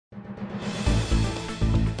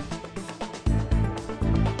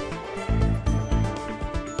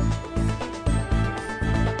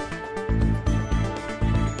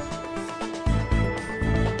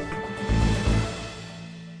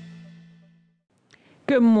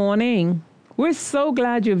Good morning. We're so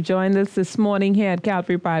glad you've joined us this morning here at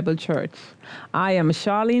Calvary Bible Church. I am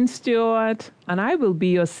Charlene Stewart, and I will be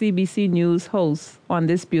your CBC News host on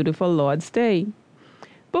this beautiful Lord's Day.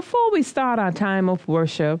 Before we start our time of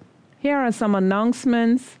worship, here are some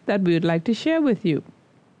announcements that we would like to share with you.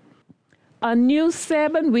 A new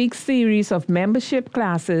 7-week series of membership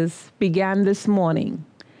classes began this morning.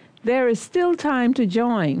 There is still time to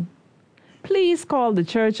join. Please call the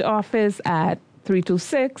church office at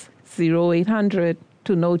 326-0800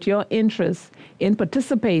 to note your interest in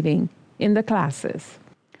participating in the classes.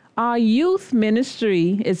 Our youth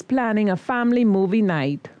ministry is planning a family movie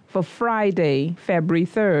night for Friday, February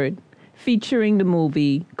 3rd, featuring the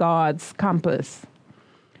movie God's Compass.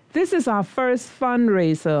 This is our first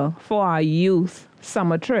fundraiser for our youth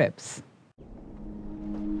summer trips.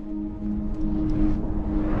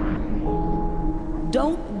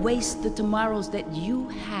 Don't waste the tomorrows that you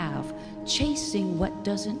have chasing what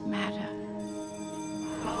doesn't matter.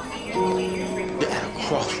 You're at a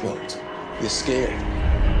crossroads. You're scared,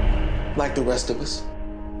 like the rest of us.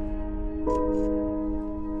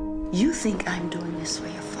 You think I'm doing this for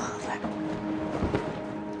your father.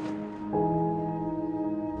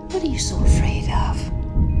 What are you so afraid of?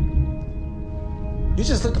 You're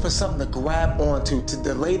just looking for something to grab onto to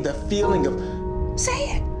delay the feeling of...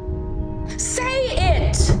 Say it. Say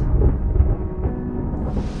it!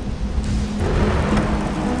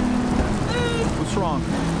 What's wrong?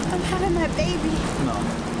 I'm having my baby. No.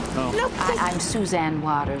 I'm Suzanne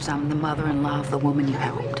Waters. I'm the mother-in-law of the woman you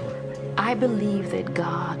helped. I believe that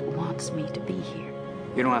God wants me to be here.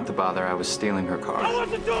 You don't have to bother. I was stealing her car. I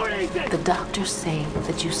wasn't doing anything! The doctors say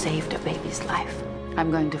that you saved a baby's life.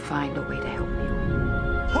 I'm going to find a way to help you.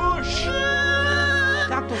 Push!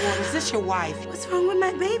 Dr. Waters, this your wife. What's wrong with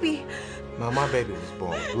my baby? My baby was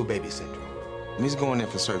born with blue baby syndrome. And he's going in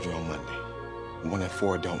for surgery on Monday. 1 in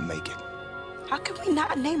 4 don't make it. How can we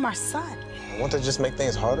not name our son? Won't that just make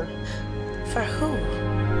things harder? For who?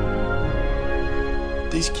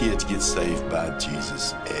 These kids get saved by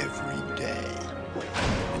Jesus every day.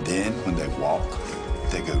 And then when they walk,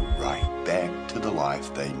 they go right back to the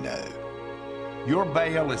life they know. Your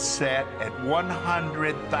bail is set at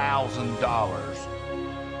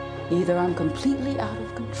 $100,000. Either I'm completely out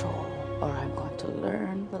of control or I'm going to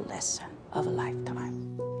learn the lesson of a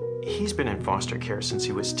lifetime. He's been in foster care since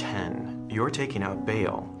he was 10. You're taking out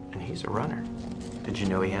bail, and he's a runner. Did you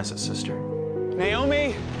know he has a sister?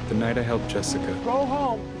 Naomi! The night I helped Jessica, Go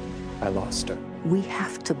home. I lost her. We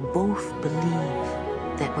have to both believe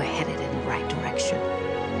that we're headed in the right direction.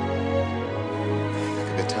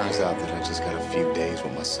 It turns out that I just got a few days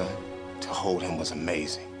with my son. To hold him was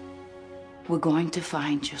amazing. We're going to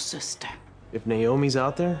find your sister. If Naomi's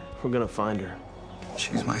out there, we're gonna find her.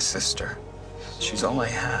 She's my sister. She's all I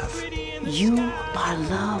have. You are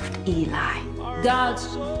loved, Eli.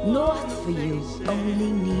 God's north for you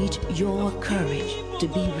only needs your courage to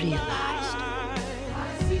be realized.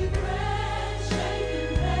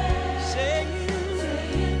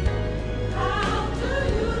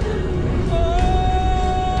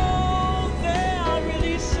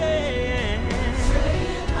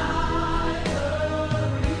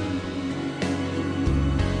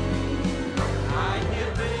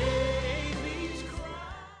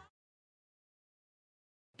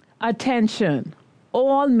 Attention,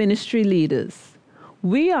 all ministry leaders.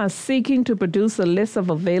 We are seeking to produce a list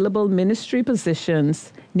of available ministry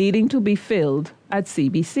positions needing to be filled at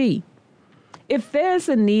CBC. If there's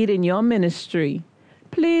a need in your ministry,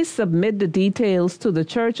 please submit the details to the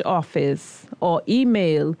church office or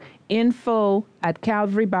email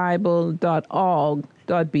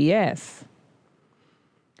info@calvarybible.org.bs.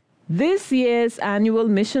 This year's annual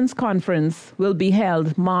missions conference will be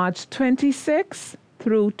held March 26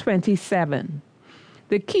 through 27.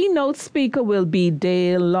 The keynote speaker will be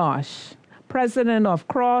Dale Losh, president of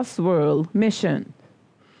Cross World Mission.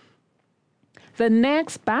 The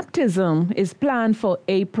next baptism is planned for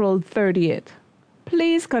April 30th.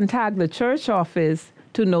 Please contact the church office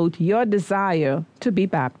to note your desire to be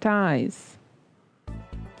baptized.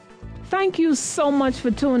 Thank you so much for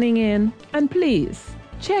tuning in, and please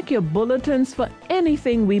check your bulletins for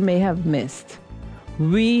anything we may have missed.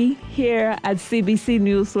 We here at CBC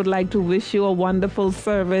News would like to wish you a wonderful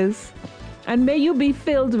service, and may you be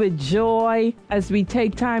filled with joy as we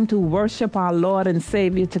take time to worship our Lord and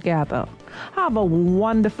Savior together. Have a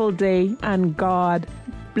wonderful day, and God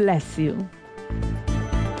bless you.